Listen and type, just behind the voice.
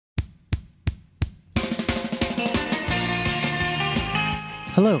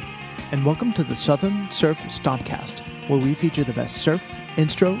Hello, and welcome to the Southern Surf Stompcast, where we feature the best surf,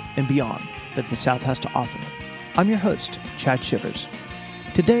 instro, and beyond that the South has to offer. I'm your host, Chad Shivers.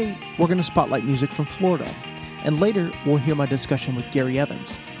 Today, we're going to spotlight music from Florida, and later we'll hear my discussion with Gary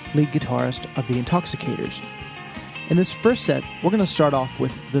Evans, lead guitarist of The Intoxicators. In this first set, we're going to start off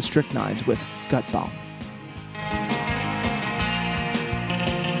with the Strychnines with Gut Bomb.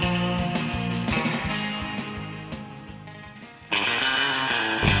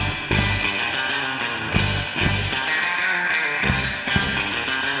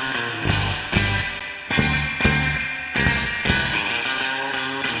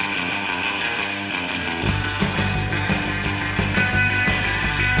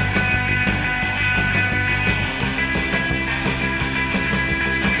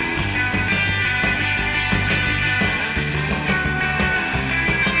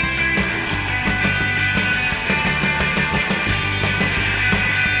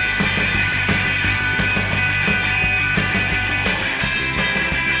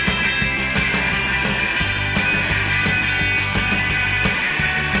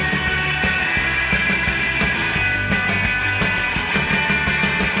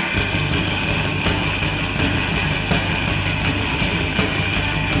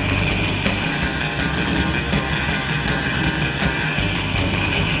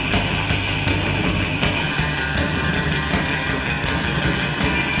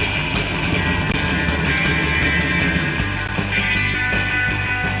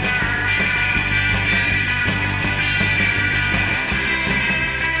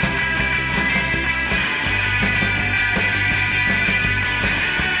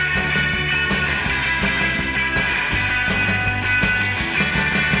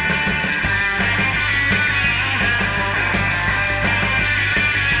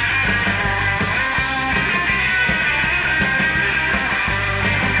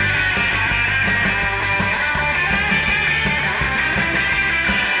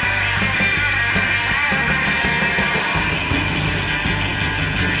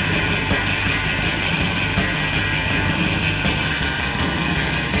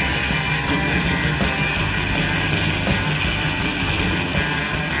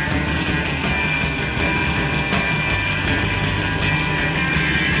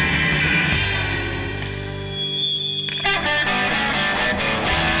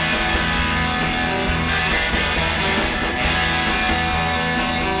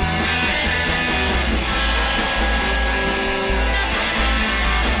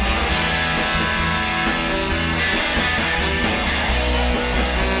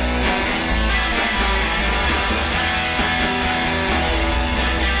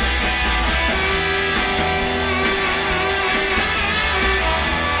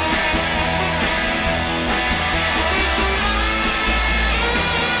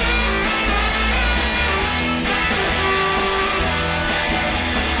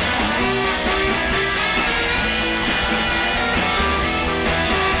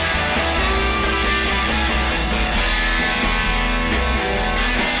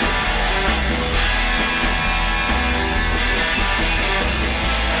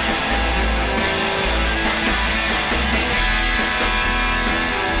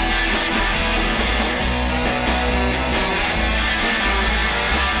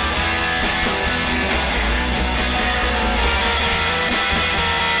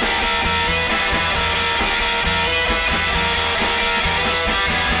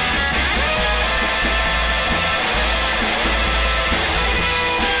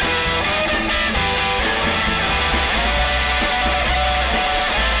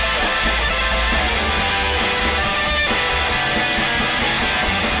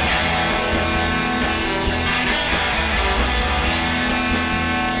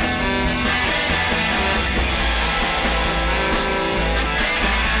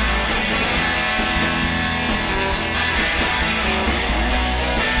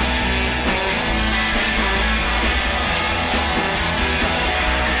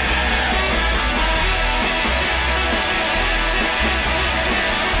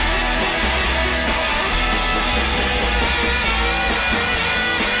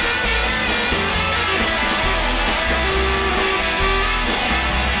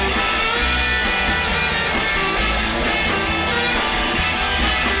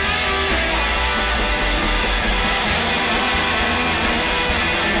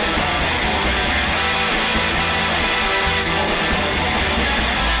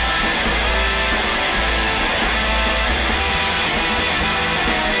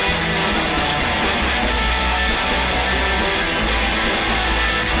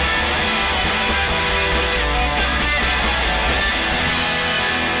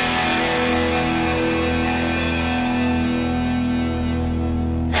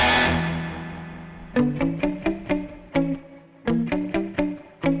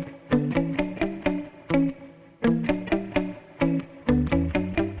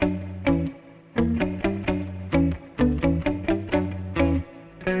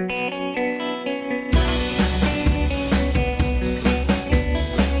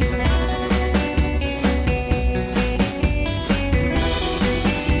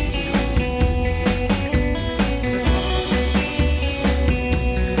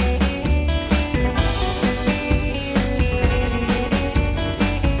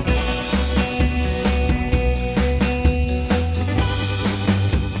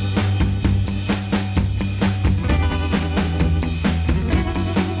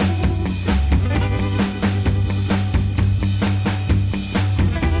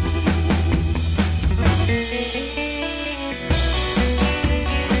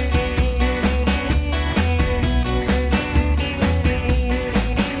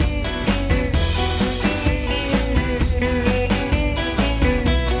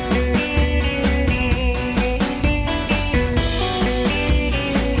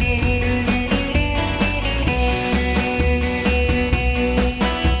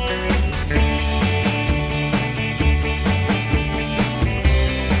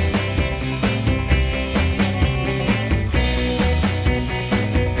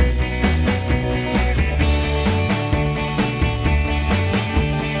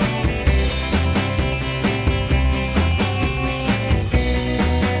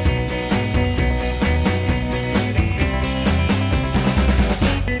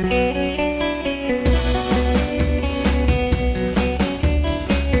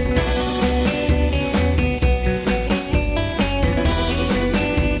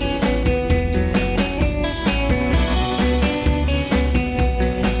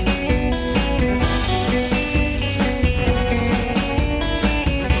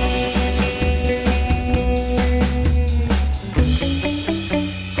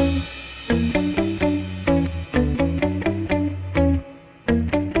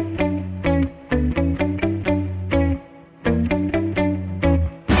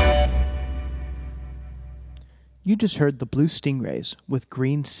 just heard the Blue Stingrays with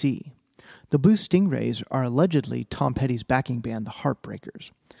Green Sea. The Blue Stingrays are allegedly Tom Petty's backing band, the Heartbreakers.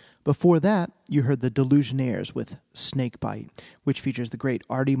 Before that, you heard the Delusionaires with Snakebite, which features the great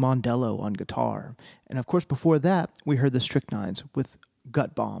Artie Mondello on guitar. And of course, before that, we heard the Strychnines with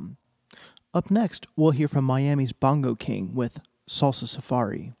Gut Bomb. Up next, we'll hear from Miami's Bongo King with Salsa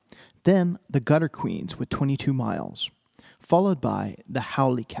Safari. Then, the Gutter Queens with 22 Miles. Followed by the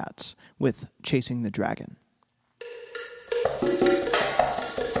Howley Cats with Chasing the Dragon.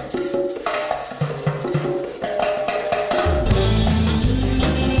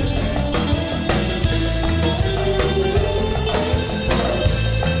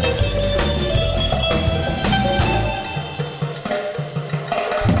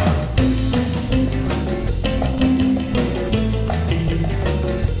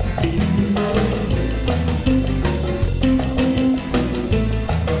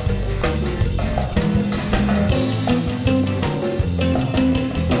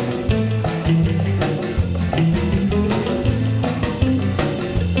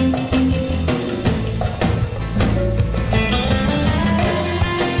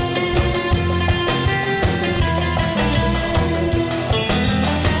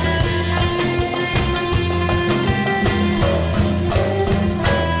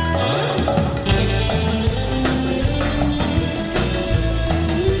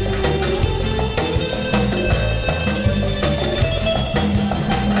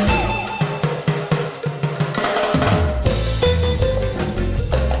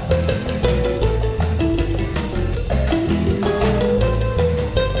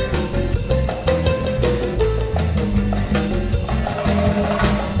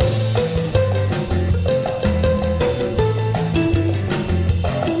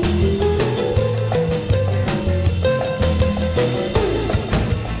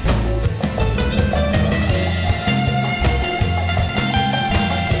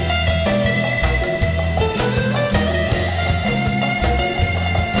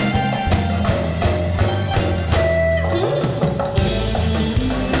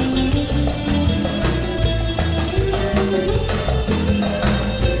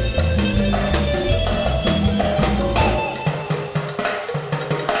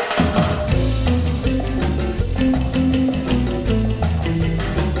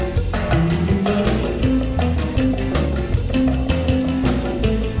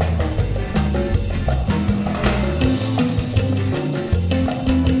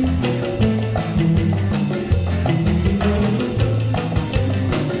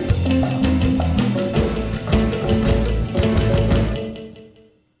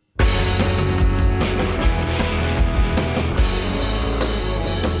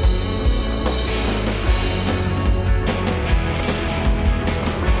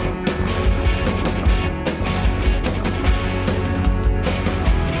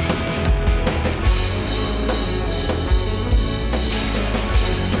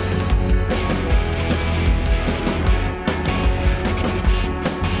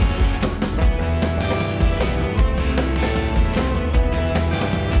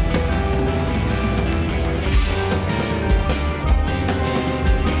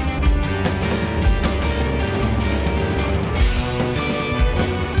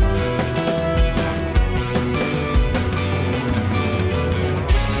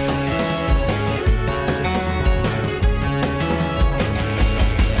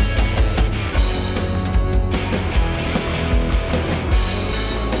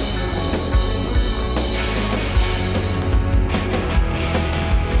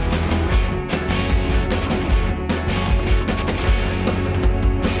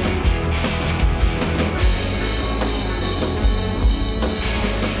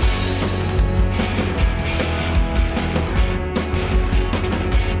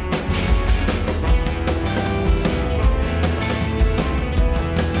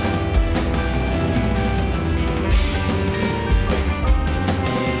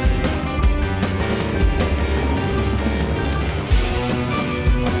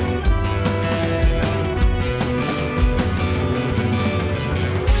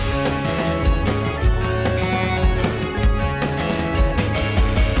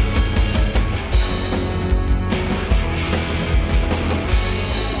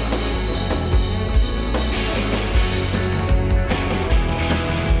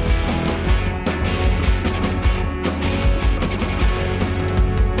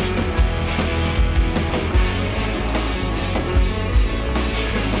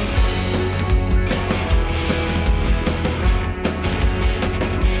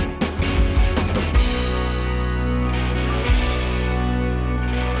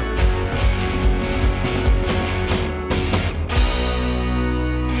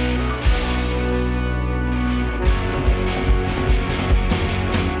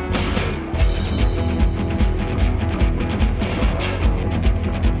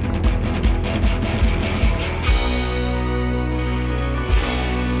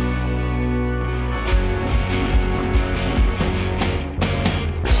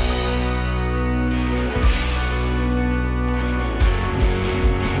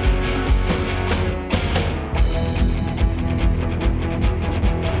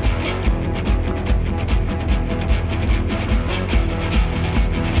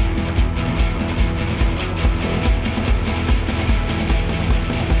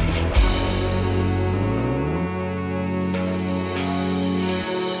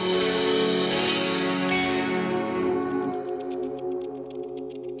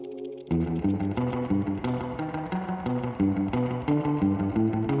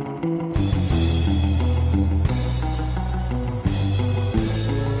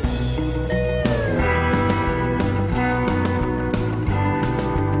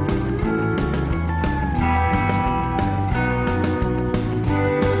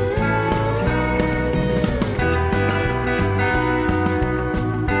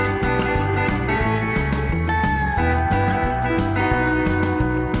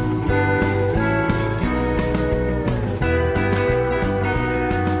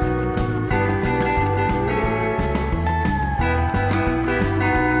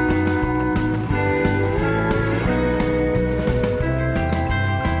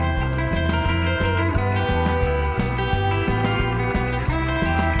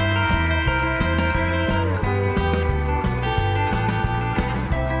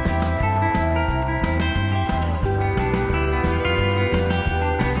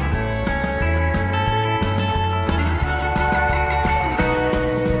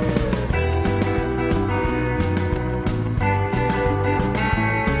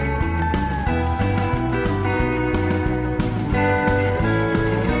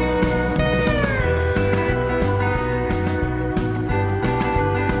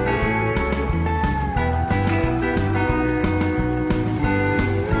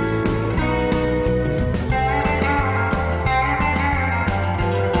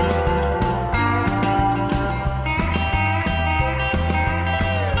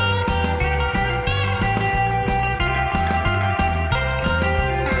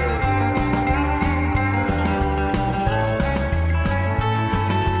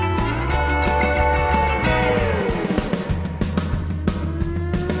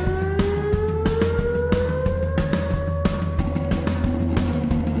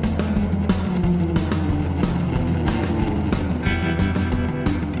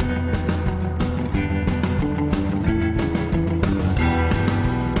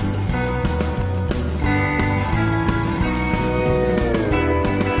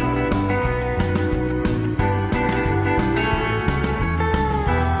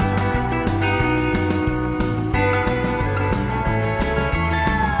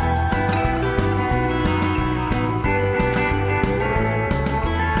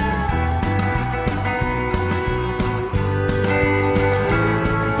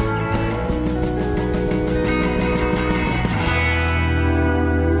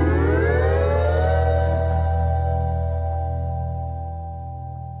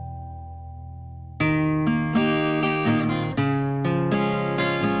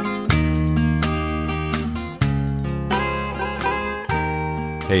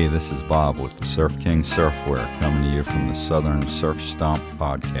 Hey, this is Bob with the Surf King Surfwear coming to you from the Southern Surf Stomp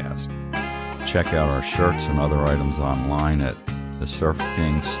podcast. Check out our shirts and other items online at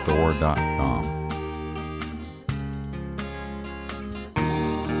thesurfkingstore.com.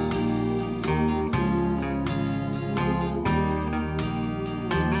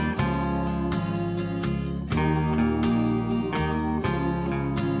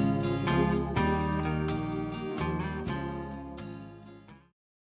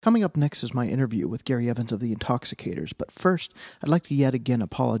 Coming up next is my interview with Gary Evans of the Intoxicators, but first, I'd like to yet again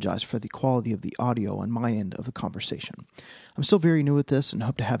apologize for the quality of the audio on my end of the conversation. I'm still very new at this and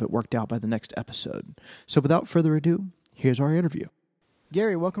hope to have it worked out by the next episode. So without further ado, here's our interview.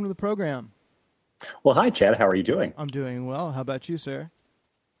 Gary, welcome to the program. Well, hi, Chad. How are you doing? I'm doing well. How about you, sir?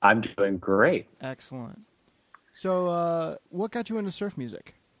 I'm doing great. Excellent. So, what got you into surf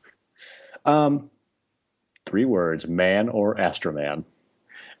music? 3 words, man or Astroman.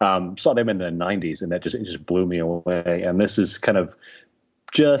 Saw them in the 90s, and it just blew me away. And this is kind of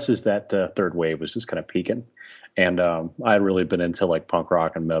just as that third wave was just kind of peaking. And I had really been into like punk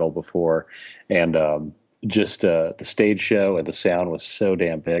rock and metal before. And just the stage show and the sound was so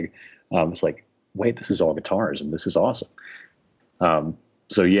damn big. It's like, wait, this is all guitars, and this is awesome.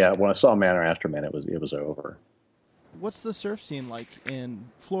 So yeah, when I saw Man or Astroman, it was over. What's the surf scene like in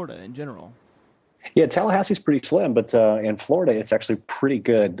Florida in general? Yeah, Tallahassee's pretty slim, but in Florida, it's actually pretty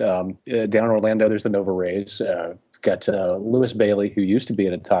good. Down in Orlando, there's the Nova Rays. Got Lewis Bailey, who used to be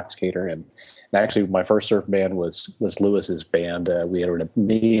an Intoxicator, and actually my first surf band was Lewis's band. We had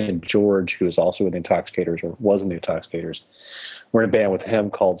me and George, who was also in the Intoxicators, or was in the Intoxicators. We're in a band with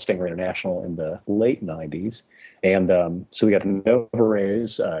him called Stingray International in the late 90s. And so we got the Nova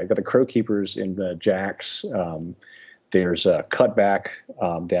Rays, got the Crow Keepers in the Jacks. There's a Cutback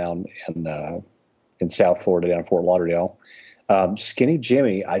down in South Florida, down in Fort Lauderdale. Skinny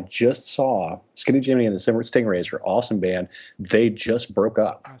Jimmy, I just saw Skinny Jimmy and the Stingrays are awesome band. They just broke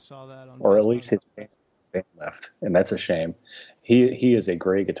up. I saw that on or Facebook. At least his band left, and that's a shame. He is a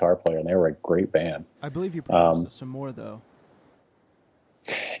great guitar player, and they were a great band. I believe you promised us some more, though.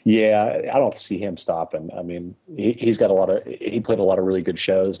 Yeah, I don't see him stopping. I mean, he played a lot of really good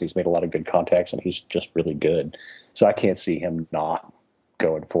shows, and he's made a lot of good contacts, and he's just really good. So I can't see him not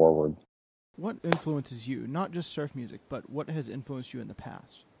going forward. What influences you? Not just surf music, but what has influenced you in the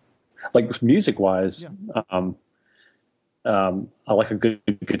past? Like music-wise, Yeah. I like a good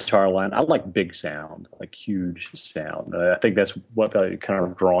guitar line. I like big sound, like huge sound. I think that's what I kind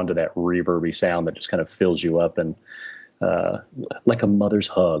of drawn to that reverby sound that just kind of fills you up and like a mother's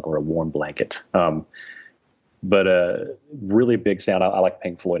hug or a warm blanket. But really big sound. I like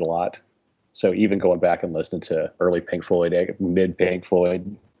Pink Floyd a lot. So even going back and listening to early Pink Floyd, mid Pink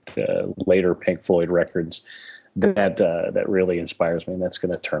Floyd, later Pink Floyd records, that really inspires me, and that's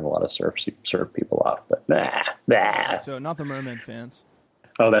going to turn a lot of surf people off. But nah. So not the Merman fans.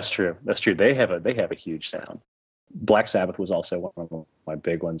 Oh, that's true. That's true. They have a huge sound. Black Sabbath was also one of my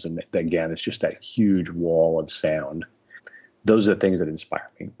big ones, and again, it's just that huge wall of sound. Those are the things that inspire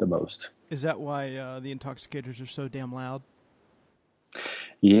me the most. Is that why the Intoxicators are so damn loud?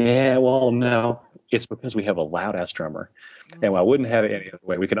 Yeah, well, no. It's because we have a loud-ass drummer. And I wouldn't have it any other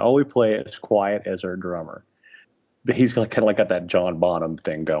way. We can only play it as quiet as our drummer. But he's kind of like got that John Bonham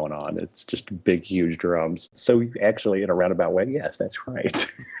thing going on. It's just big, huge drums. So actually, in a roundabout way, yes, that's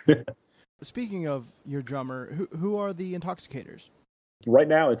right. Speaking of your drummer, who are the Intoxicators? Right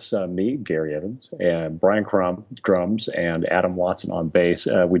now, it's me, Gary Evans, and Brian Crum, drums, and Adam Watson on bass.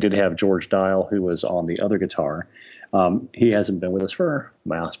 We did have George Dial, who was on the other guitar. He hasn't been with us for,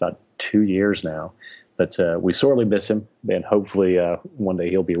 it's about 2 years now. But we sorely miss him, and hopefully one day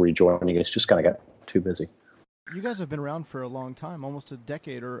he'll be rejoining us. Just kind of got too busy. You guys have been around for a long time, almost a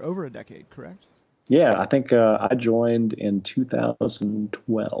decade or over a decade, correct? Yeah, I think I joined in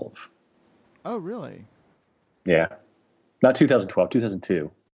 2012. Oh, really? Yeah. Not 2012, 2002.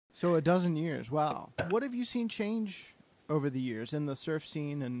 So a dozen years. Wow. What have you seen change over the years in the surf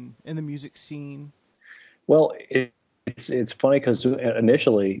scene and in the music scene? Well, it's funny because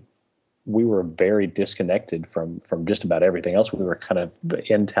initially we were very disconnected from just about everything else. We were kind of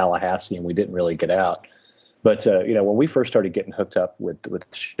in Tallahassee and we didn't really get out. But, when we first started getting hooked up with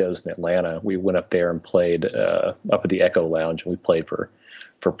shows in Atlanta, we went up there and played up at the Echo Lounge, and we played for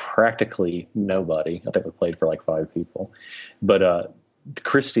practically nobody. I think we played for like 5 people. But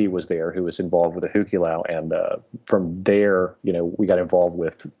Christy was there, who was involved with the Hukilau, and from there, we got involved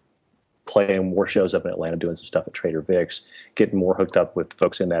with playing more shows up in Atlanta, doing some stuff at Trader Vic's, getting more hooked up with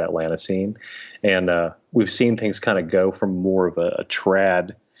folks in that Atlanta scene. And we've seen things kind of go from more of a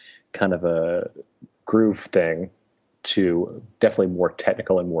trad kind of a groove thing to definitely more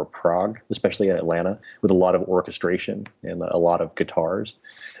technical and more prog, especially in Atlanta, with a lot of orchestration and a lot of guitars.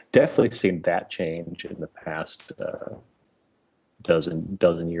 Definitely seen that change in the past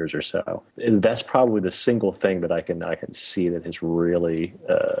dozen years or so. And that's probably the single thing that I can see that has really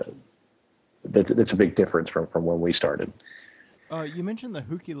that's a big difference from when we started. You mentioned the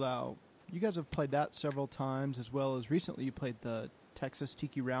Hukilau. You guys have played that several times, as well as recently you played the Texas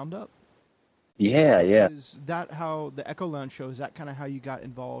Tiki Roundup. Yeah. Is that how the Echo Lounge show, is that kind of how you got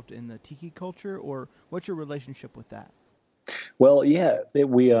involved in the tiki culture, or what's your relationship with that? Well, yeah,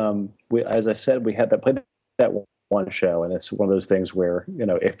 we as I said, we had played that one show, and it's one of those things where,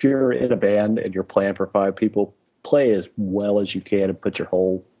 if you're in a band and you're playing for 5 people, play as well as you can and put your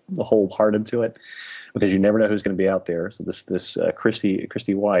whole heart into it, because you never know who's going to be out there. So this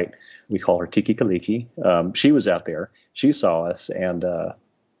Christy White, we call her Tiki Kaliki. She was out there. She saw us, and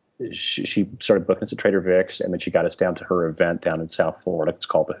she started booking us at Trader Vic's, and then she got us down to her event down in South Florida. It's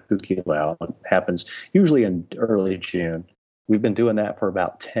called the Hukilau. It happens usually in early June. We've been doing that for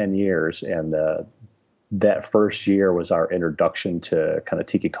about 10 years, and that first year was our introduction to kind of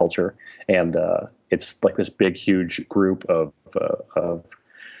tiki culture. And it's like this big, huge group of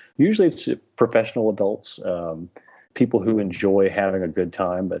usually it's professional adults, people who enjoy having a good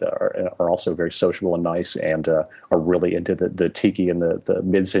time, but are also very sociable and nice, and are really into the tiki and the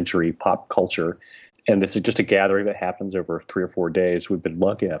mid-century pop culture. And it's just a gathering that happens over 3 or 4 days. We've been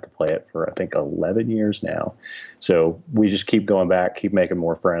lucky enough to play it for, I think, 11 years now. So we just keep going back, keep making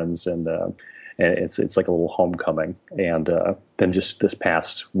more friends, and it's like a little homecoming. And then just this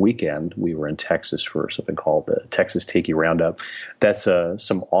past weekend, we were in Texas for something called the Texas Tiki Roundup. That's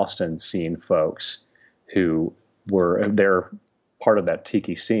some Austin scene folks who they're part of that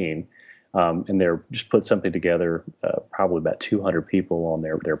tiki scene. And they're just put something together, probably about 200 people on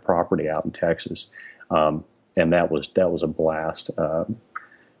their property out in Texas. And that was a blast.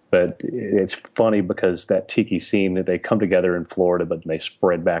 But it's funny because that tiki scene, they come together in Florida, but they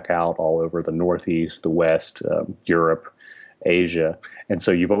spread back out all over the Northeast, the West, Europe, Asia. And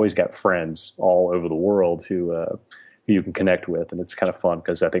so you've always got friends all over the world who you can connect with. And it's kind of fun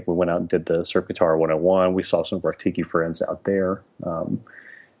because I think we went out and did the Surf Guitar 101. We saw some of our tiki friends out there.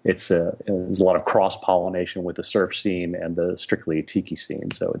 There's a lot of cross-pollination with the surf scene and the strictly tiki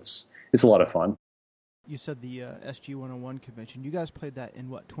scene. So it's a lot of fun. You said the SG 101 convention. You guys played that in,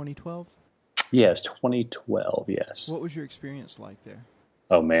 2012? Yes, 2012, yes. What was your experience like there?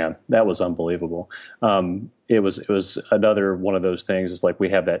 Oh, man, that was unbelievable. It was another one of those things. It's like we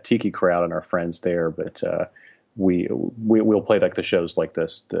have that tiki crowd and our friends there, but we'll play like the shows like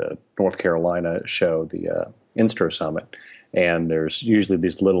this, the North Carolina show, the Instro Summit. And there's usually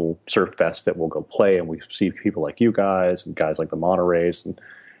these little surf fests that we'll go play, and we see people like you guys and guys like the Monterey's and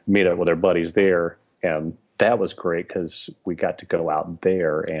meet up with our buddies there. And that was great because we got to go out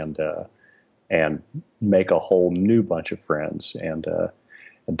there and make a whole new bunch of friends. And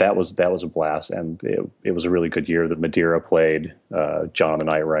that was a blast. And it was a really good year. The Madeira played, John and the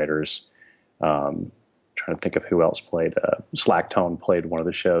Night Riders. Trying to think of who else played. Slacktone played one of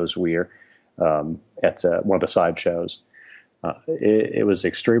the shows. We're at one of the side shows. It was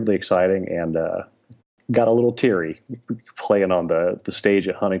extremely exciting, and got a little teary playing on the stage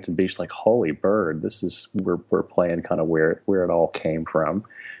at Huntington Beach. Like, holy bird, we're playing kind of where it all came from.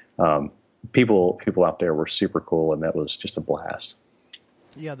 People out there were super cool, and that was just a blast.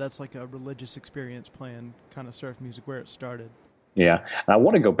 Yeah, that's like a religious experience playing kind of surf music where it started. Yeah, and I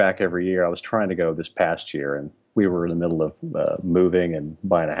want to go back every year. I was trying to go this past year, and we were in the middle of moving and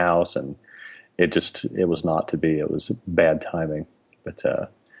buying a house, and it was not to be. It was bad timing. But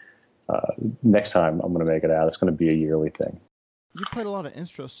next time I'm going to make it out. It's going to be a yearly thing. You played a lot of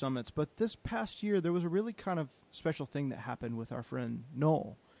Instro Summits, but this past year there was a really kind of special thing that happened with our friend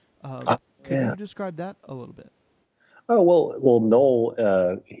Noel. Could you describe that a little bit? Oh, well,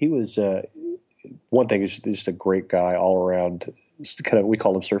 Noel, he was, one thing, is just a great guy all around. Kind of, we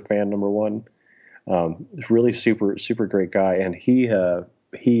call him surf fan number one. Really super, super great guy. And he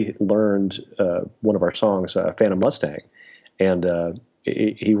learned one of our songs, Phantom Mustang, and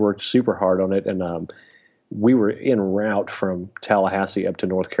he worked super hard on it. And we were en route from Tallahassee up to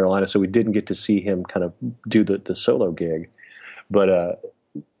North Carolina, so we didn't get to see him kind of do the solo gig. But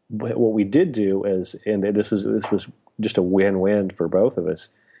what we did do is, and this was just a win-win for both of us.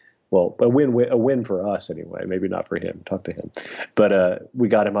 Well, a win for us anyway. Maybe not for him. Talk to him, but we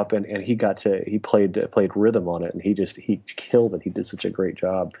got him up, and he played rhythm on it, and he killed it. He did such a great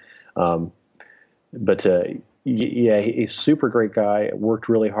job. He's a super great guy. Worked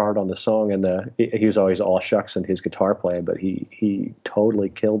really hard on the song, and he was always all shucks in his guitar playing, but he totally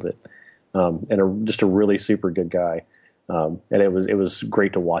killed it. And just a really super good guy. And it was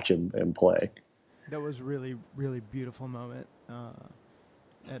great to watch him play. That was really, really beautiful moment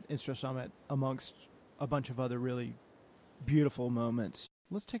at Instro Summit amongst a bunch of other really beautiful moments.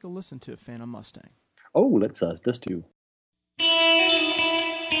 Let's take a listen to Phantom Mustang. Oh, let's do.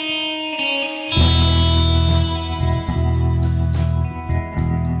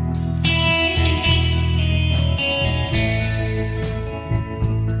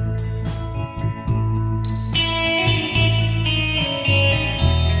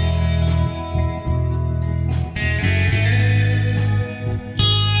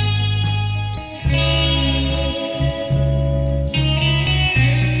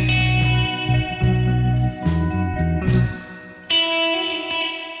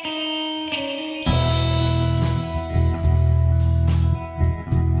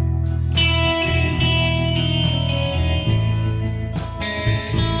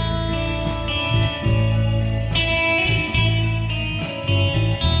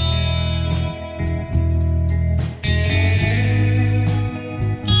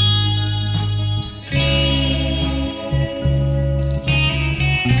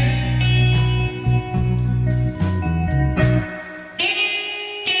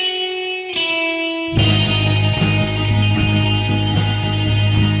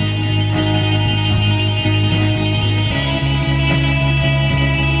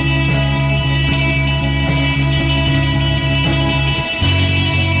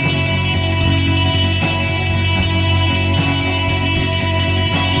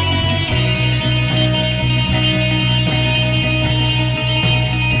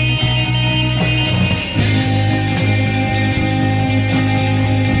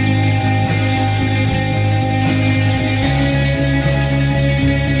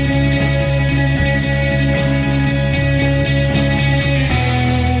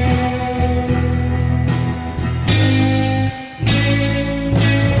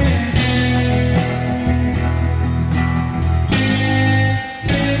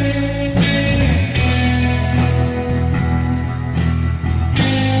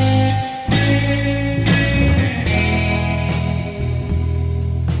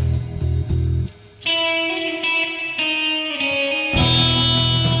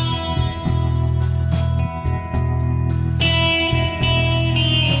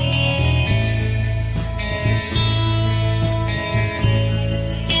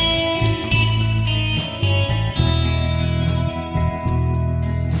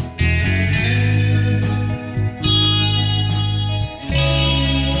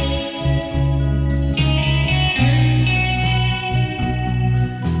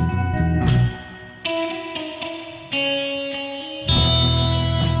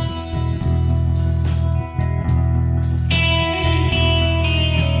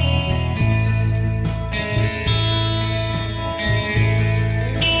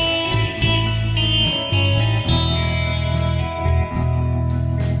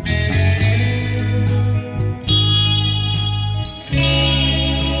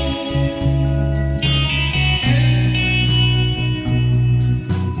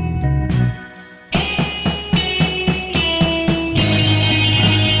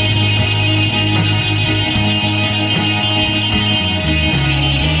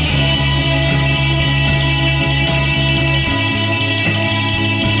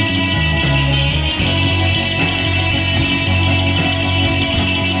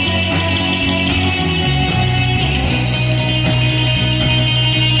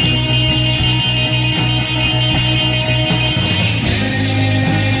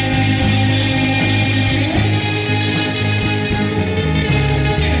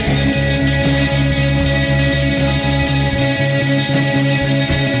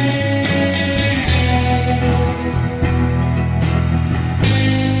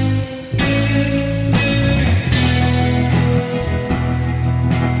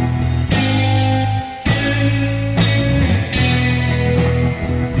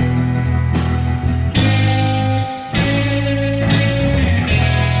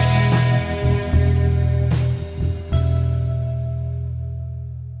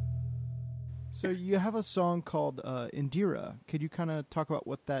 So you have a song called Indira. Could you kind of talk about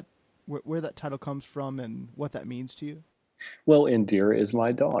what that, where that title comes from and what that means to you? Well, Indira is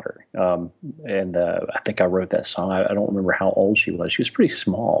my daughter, and I think I wrote that song. I don't remember how old she was. She was pretty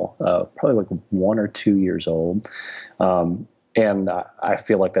small, probably like 1 or 2 years old. And I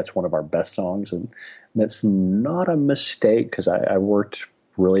feel like that's one of our best songs, and that's not a mistake because I worked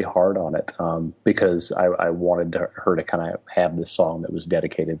really hard on it because I wanted her to kind of have this song that was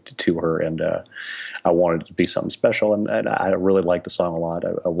dedicated to her, and I wanted it to be something special. And I really liked the song a lot.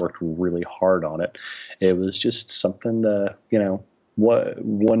 I worked really hard on it. It was just something to,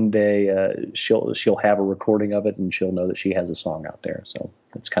 one day she'll have a recording of it, and she'll know that she has a song out there. So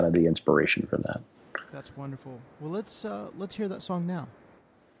that's kind of the inspiration for that. That's wonderful. Well, let's hear that song now.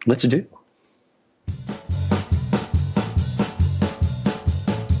 Let's do.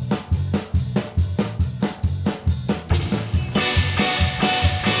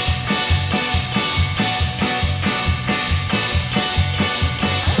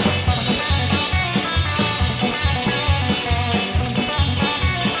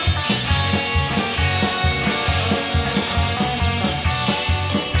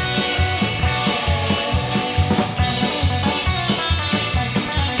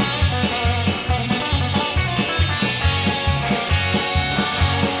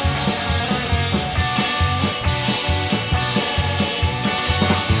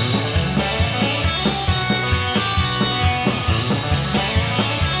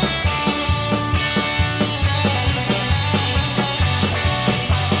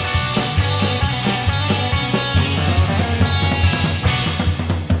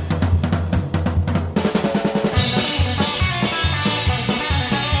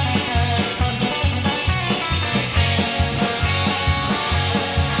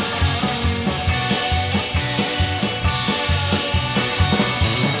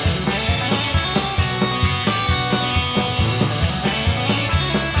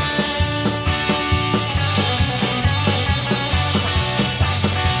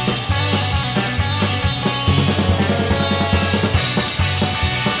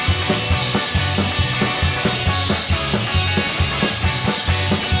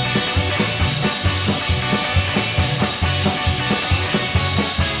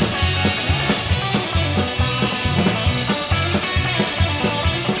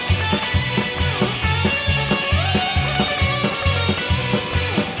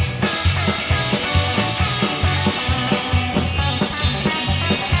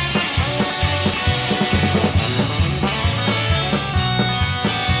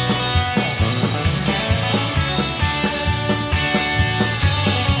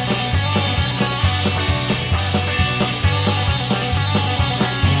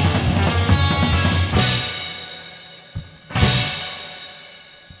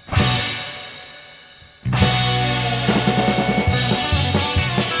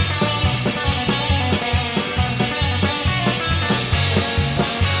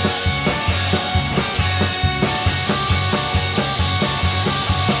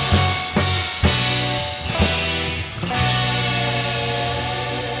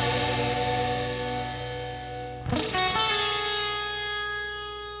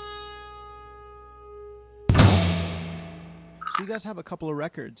 So you guys have a couple of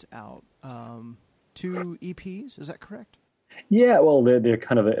records out, 2 EPs, is that correct? Yeah, well, they're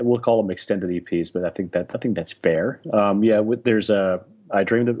kind of we'll call them extended EPs, but I think that's fair. There's I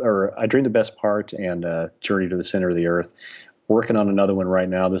dreamed the best part and Journey to the Center of the Earth. Working on another one right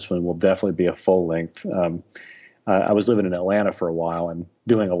now. This one will definitely be a full length. I was living in Atlanta for a while and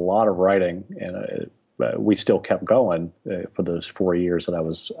doing a lot of writing, and we still kept going for those 4 years that I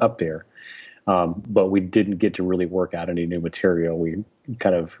was up there. But we didn't get to really work out any new material. We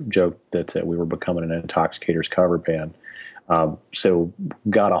kind of joked that we were becoming an Intoxicators cover band. So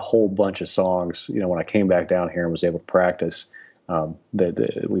got a whole bunch of songs, when I came back down here and was able to practice,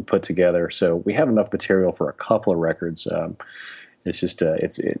 that we put together. So we have enough material for a couple of records. It's just,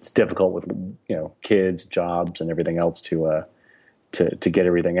 it's difficult with, kids, jobs and everything else to get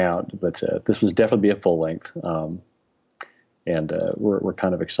everything out. But, this was definitely be a full length. And we're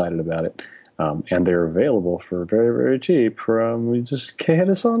kind of excited about it. And they're available for very, very cheap we just hit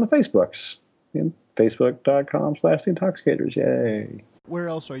us on the Facebooks. Facebook.com/Intoxicators. Yay. Where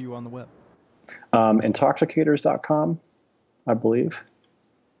else are you on the web? Intoxicators.com, I believe.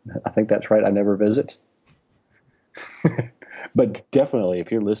 I think that's right. I never visit. But definitely,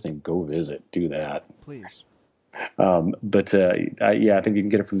 if you're listening, go visit. Do that. Please. I think you can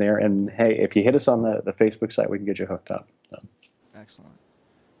get it from there. And hey, if you hit us on the Facebook site, we can get you hooked up. Excellent.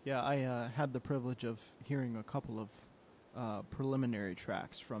 Yeah, I had the privilege of hearing a couple of preliminary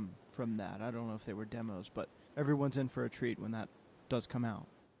tracks from that. I don't know if they were demos, but everyone's in for a treat when that does come out.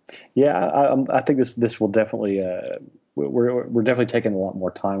 Yeah, I think this will definitely. We're definitely taking a lot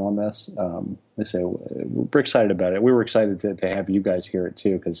more time on this. So we're excited about it. We were excited to have you guys hear it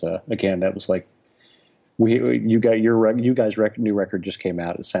too, because again, that was like you guys' new record just came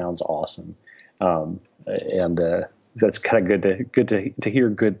out. It sounds awesome, and that's kind of good to hear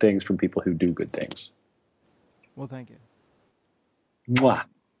good things from people who do good things. Well, thank you. Mwah.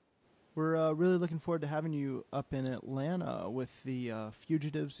 We're really looking forward to having you up in Atlanta with the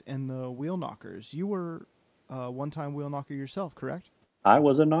Fugitives and the Wheel Knockers. You were one-time Wheel Knocker yourself, correct? I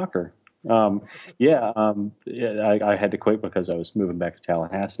was a knocker. I had to quit because I was moving back to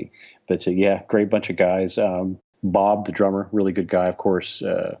Tallahassee. But great bunch of guys. Bob, the drummer, really good guy, of course.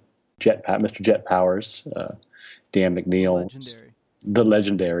 Mr. Jet Powers, Dan McNeil,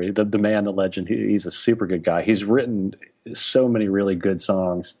 legendary, the man, the legend. He's a super good guy. He's written so many really good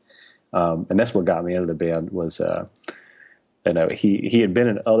songs, and that's what got me into the band. Was he had been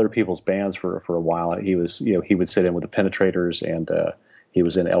in other people's bands for a while. He would sit in with the Penetrators, and he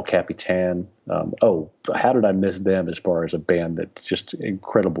was in El Capitan. How did I miss them as far as a band that's just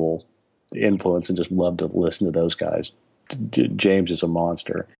incredible influence, and just love to listen to those guys. James is a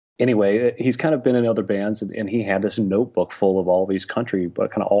monster. Anyway, he's kind of been in other bands, and he had this notebook full of all these kind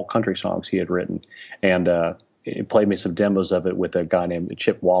of all country songs he had written, and he played me some demos of it with a guy named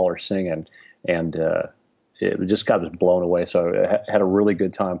Chip Waller singing, and it just got us blown away. So I had a really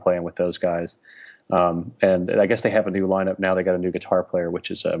good time playing with those guys. And I guess they have a new lineup now. They got a new guitar player,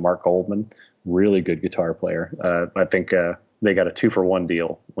 which is Mark Goldman, really good guitar player. I think they got a 2-for-1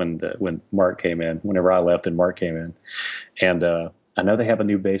 deal when Mark came in. Whenever I left, and Mark came in, and I know they have a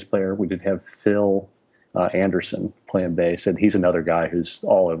new bass player. We did have Phil Anderson playing bass, and he's another guy who's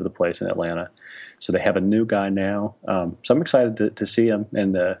all over the place in Atlanta. So they have a new guy now. So I'm excited to see him,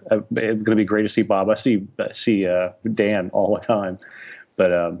 and it's going to be great to see Bob. I see Dan all the time,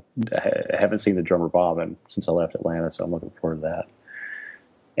 but I haven't seen the drummer Bob since I left Atlanta, so I'm looking forward to that.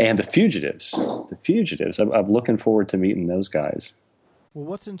 And the Fugitives. I'm looking forward to meeting those guys. Well,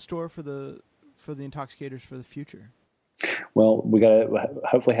 what's in store for the Intoxicators for the future? Well, we got to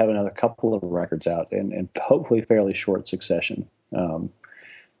hopefully have another couple of records out, and hopefully fairly short succession.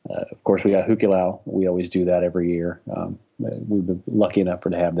 Of course, we got Hukilau. We always do that every year. We've been lucky enough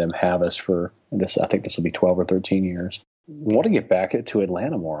to have them have us for this. I think this will be 12 or 13 years. We want to get back to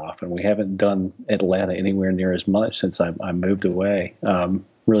Atlanta more often. We haven't done Atlanta anywhere near as much since I moved away.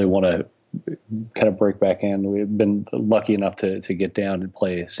 Really want to kind of break back in. We've been lucky enough to get down and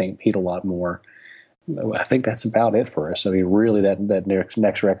play St. Pete a lot more. I think that's about it for us. I mean, really, that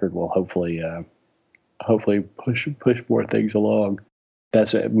next record will hopefully push more things along.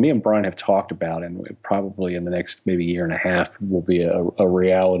 That's me and Brian have talked about, and probably in the next maybe year and a half will be a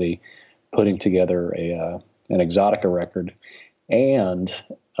reality, putting together an Exotica record and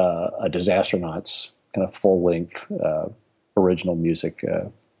a Disastronauts kind of full length original music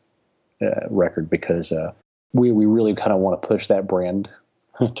record, because we really kind of want to push that brand.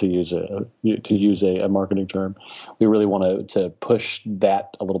 To use a marketing term, we really want to push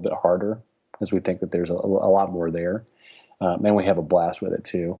that a little bit harder, as we think that there's a lot more there, and we have a blast with it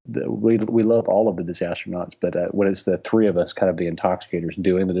too. We love all of the Disastronauts, but when it's the three of us, kind of the Intoxicators,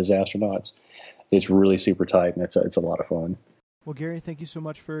 doing the Disastronauts, it's really super tight, and it's a lot of fun. Well, Gary, thank you so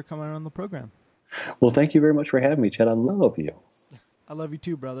much for coming on the program. Well, thank you very much for having me, Chad. I love you. I love you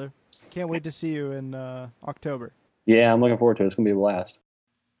too, brother. Can't wait to see you in October. Yeah, I'm looking forward to it. It's going to be a blast.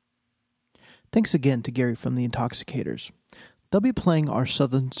 Thanks again to Gary from the Intoxicators. They'll be playing our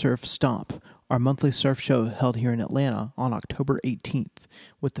Southern Surf Stomp, our monthly surf show held here in Atlanta on October 18th,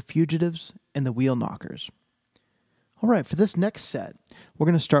 with the Fugitives and the Wheel Knockers. All right, for this next set, we're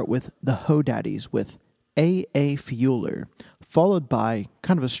going to start with the Ho Daddies with A.A. Fueler, followed by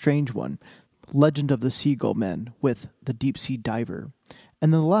kind of a strange one, Legend of the Seagull Men with the Deep Sea Diver.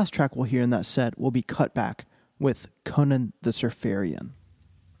 And then the last track we'll hear in that set will be Cut Back with Conan the Surfarian.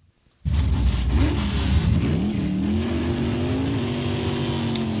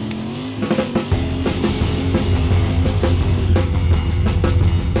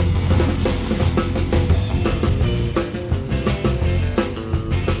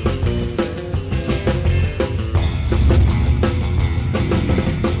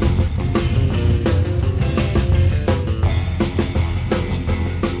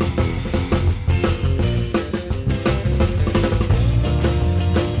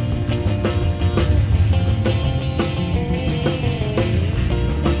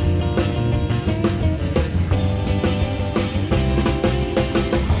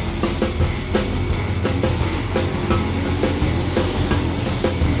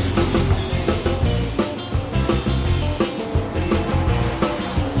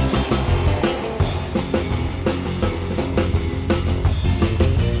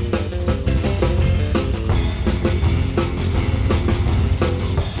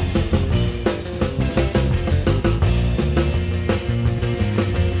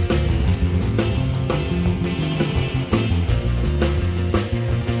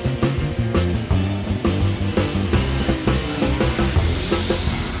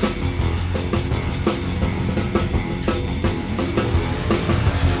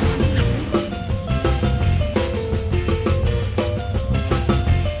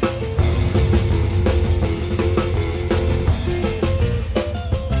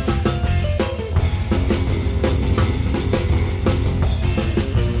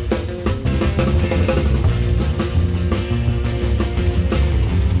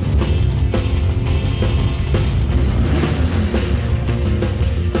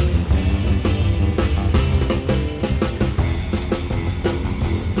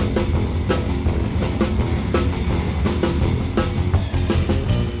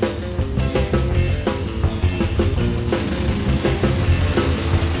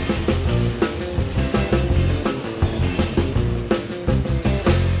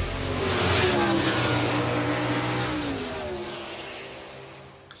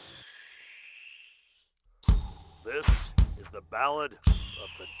 Ballad of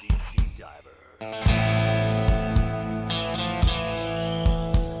the Deep-Sea Diver.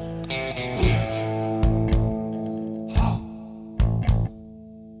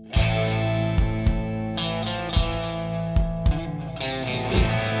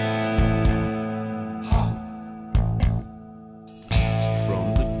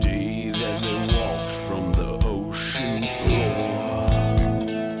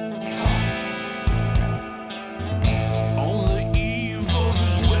 On the eve of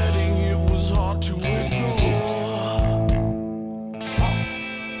his wedding, it was hard to ignore.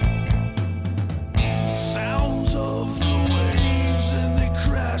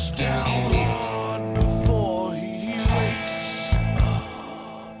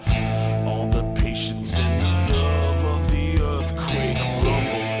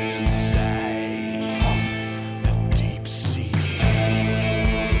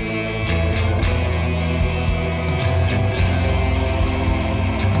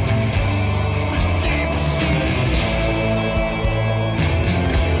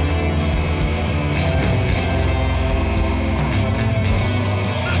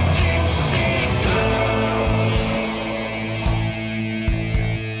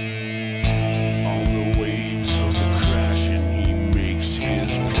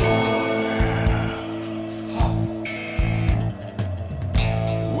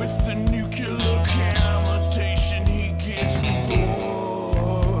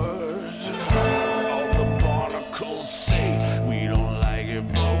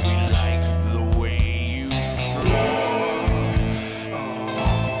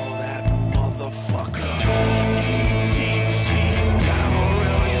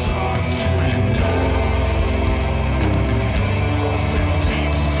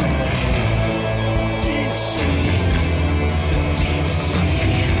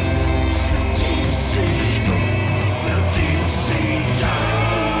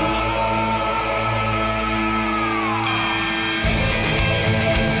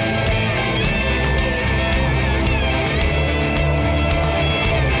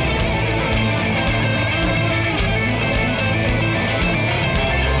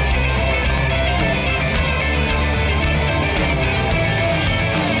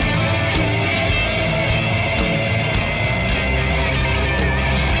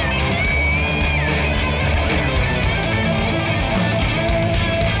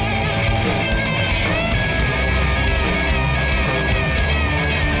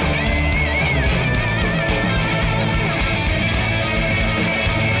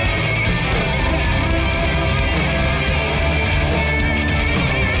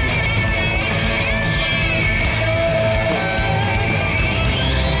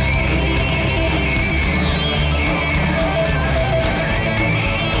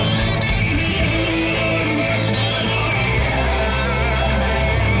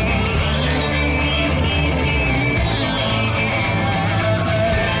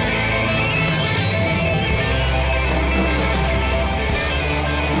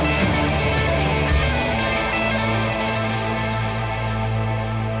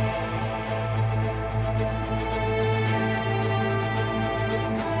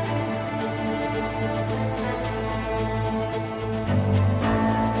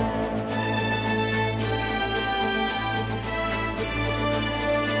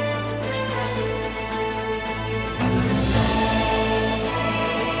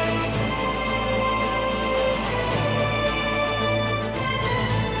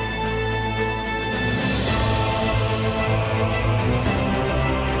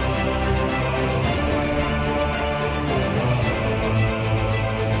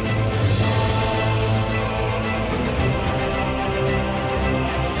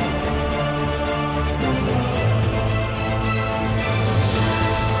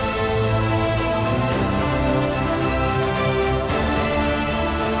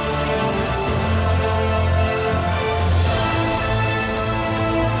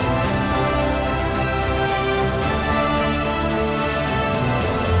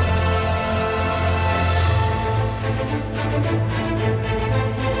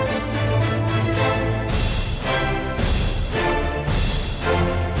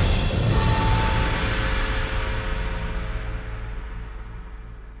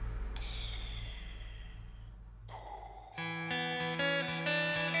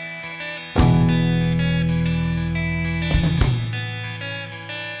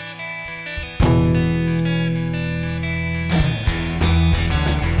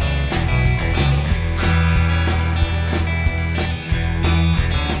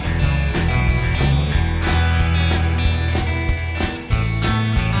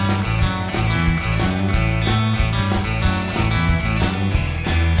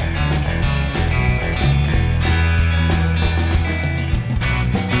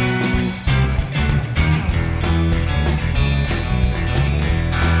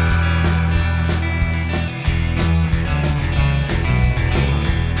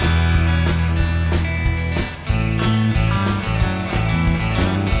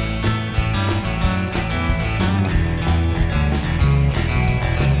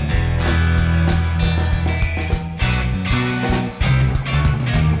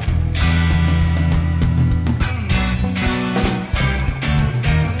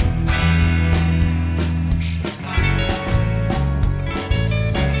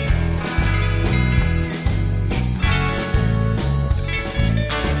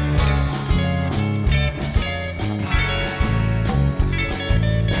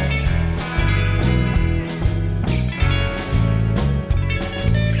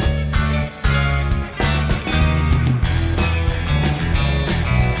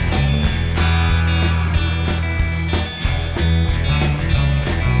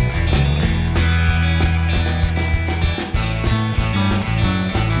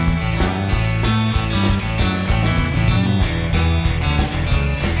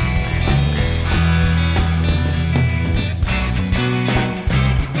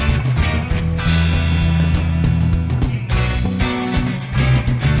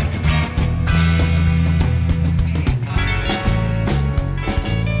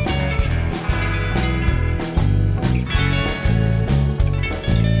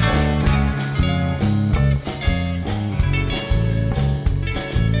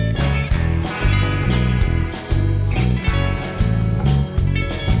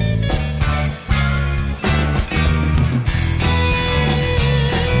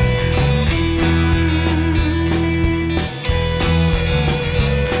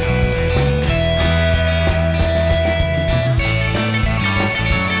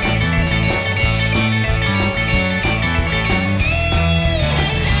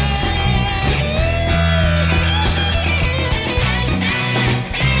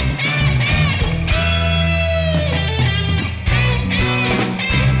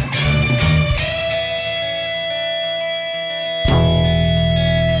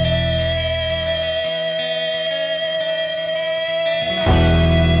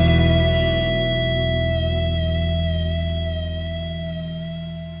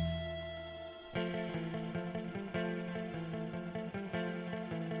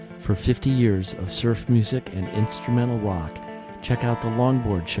 For 50 years of surf music and instrumental rock, check out The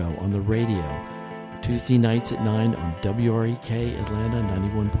Longboard Show on the radio, Tuesday nights at 9 on WREK Atlanta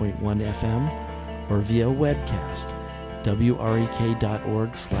 91.1 FM or via webcast,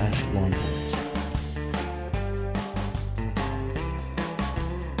 wrek.org/longboards.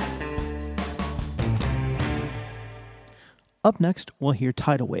 Up next, we'll hear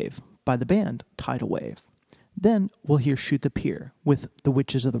Tidal Wave by the band Tidal Wave. Then we'll hear Shoot the Pier with the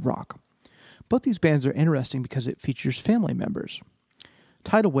Witches of the Rock. Both these bands are interesting because it features family members.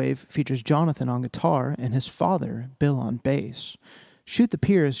 Tidal Wave features Jonathan on guitar and his father, Bill, on bass. Shoot the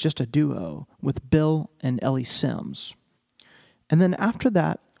Pier is just a duo with Bill and Ellie Sims. And then after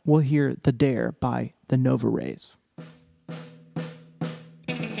that, we'll hear The Dare by the Nova Rays.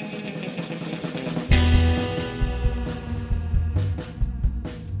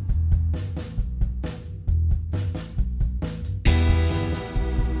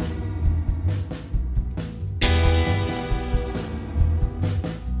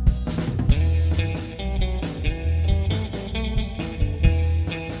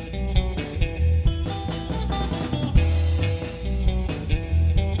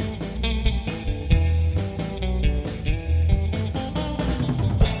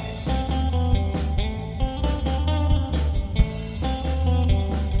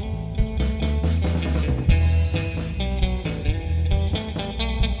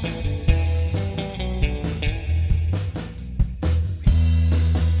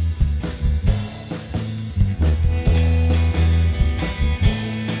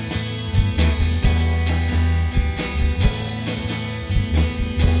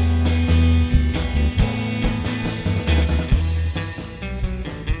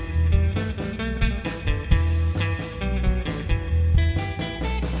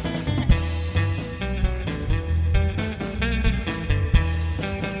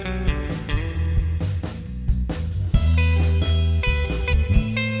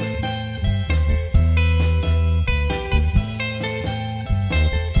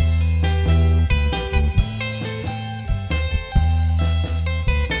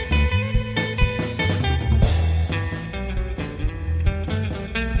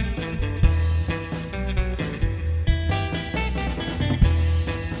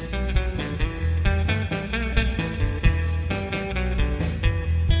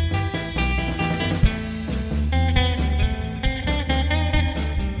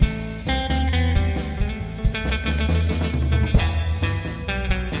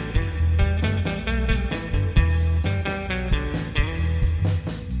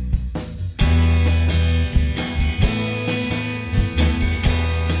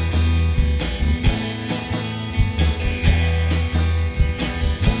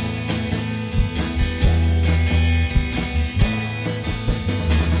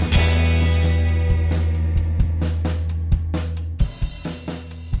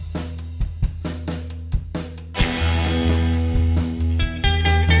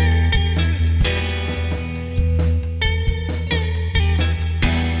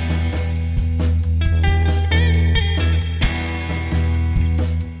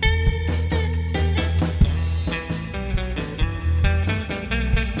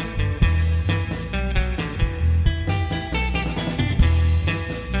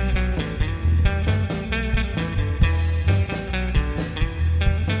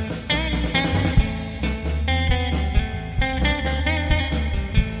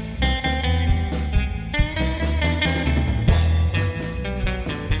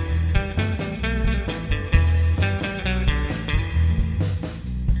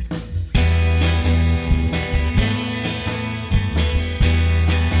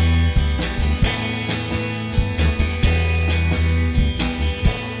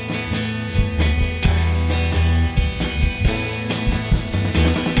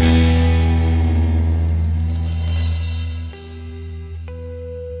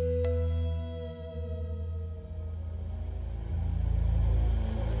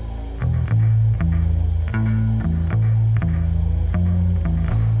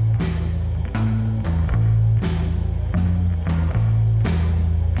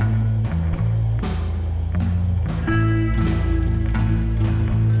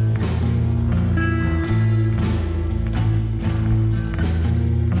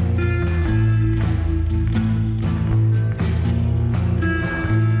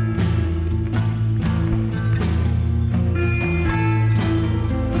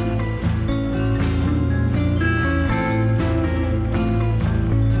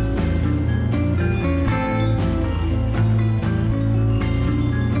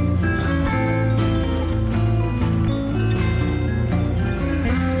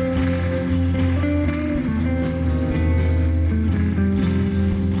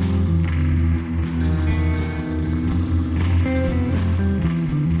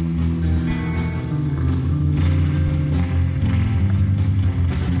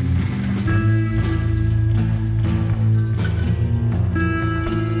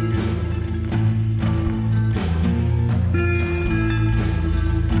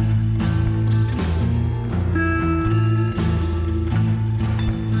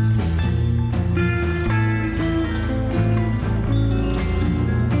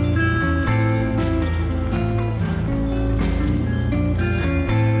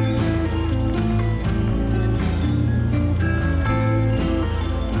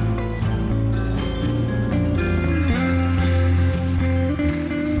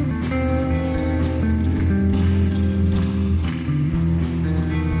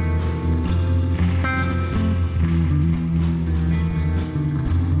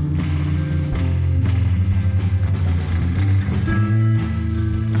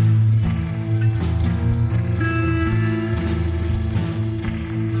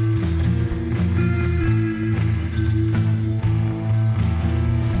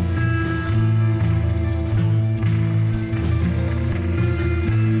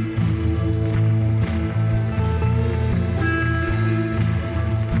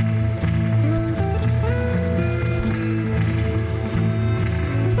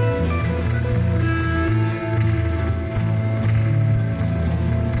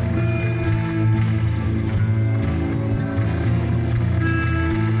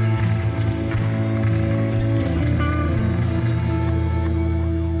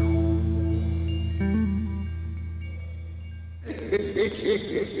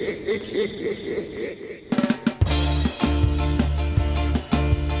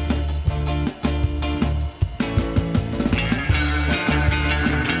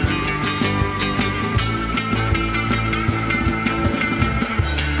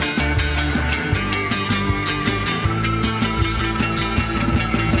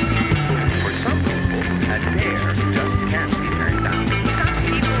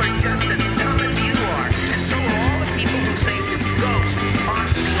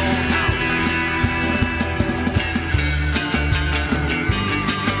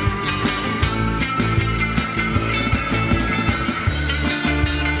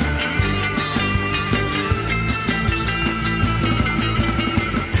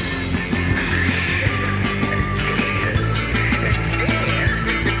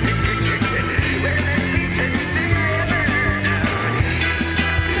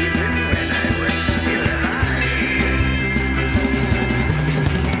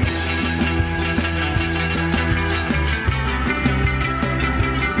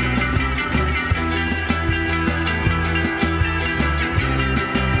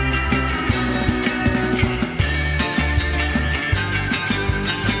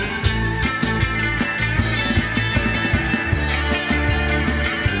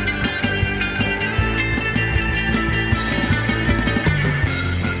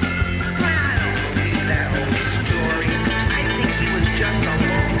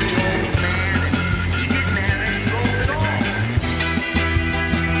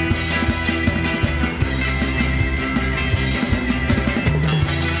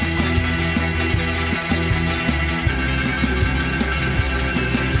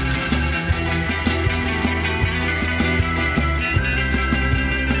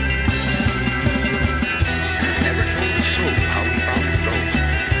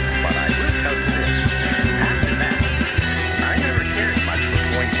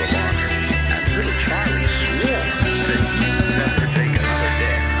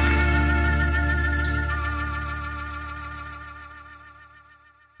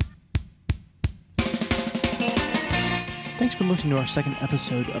 Thanks for listening to our second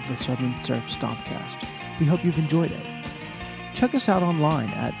episode of the Southern Surf Stompcast. We hope you've enjoyed it. Check us out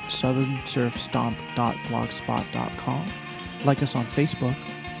online at southernsurfstomp.blogspot.com, like us on Facebook,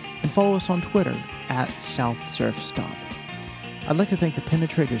 and follow us on Twitter at SouthSurfStomp. I'd like to thank the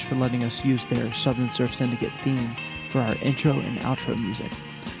Penetrators for letting us use their Southern Surf Syndicate theme for our intro and outro music.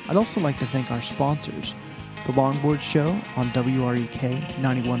 I'd also like to thank our sponsors, The Longboard Show on WREK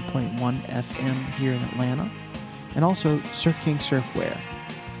 91.1 FM here in Atlanta, and also Surf King Surfwear.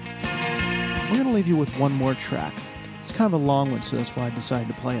 We're going to leave you with one more track. It's kind of a long one, so that's why I decided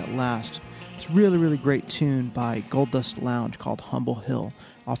to play it last. It's a really, really great tune by Gold Dust Lounge called Humble Hill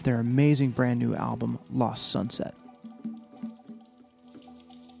off their amazing brand new album, Lost Sunset.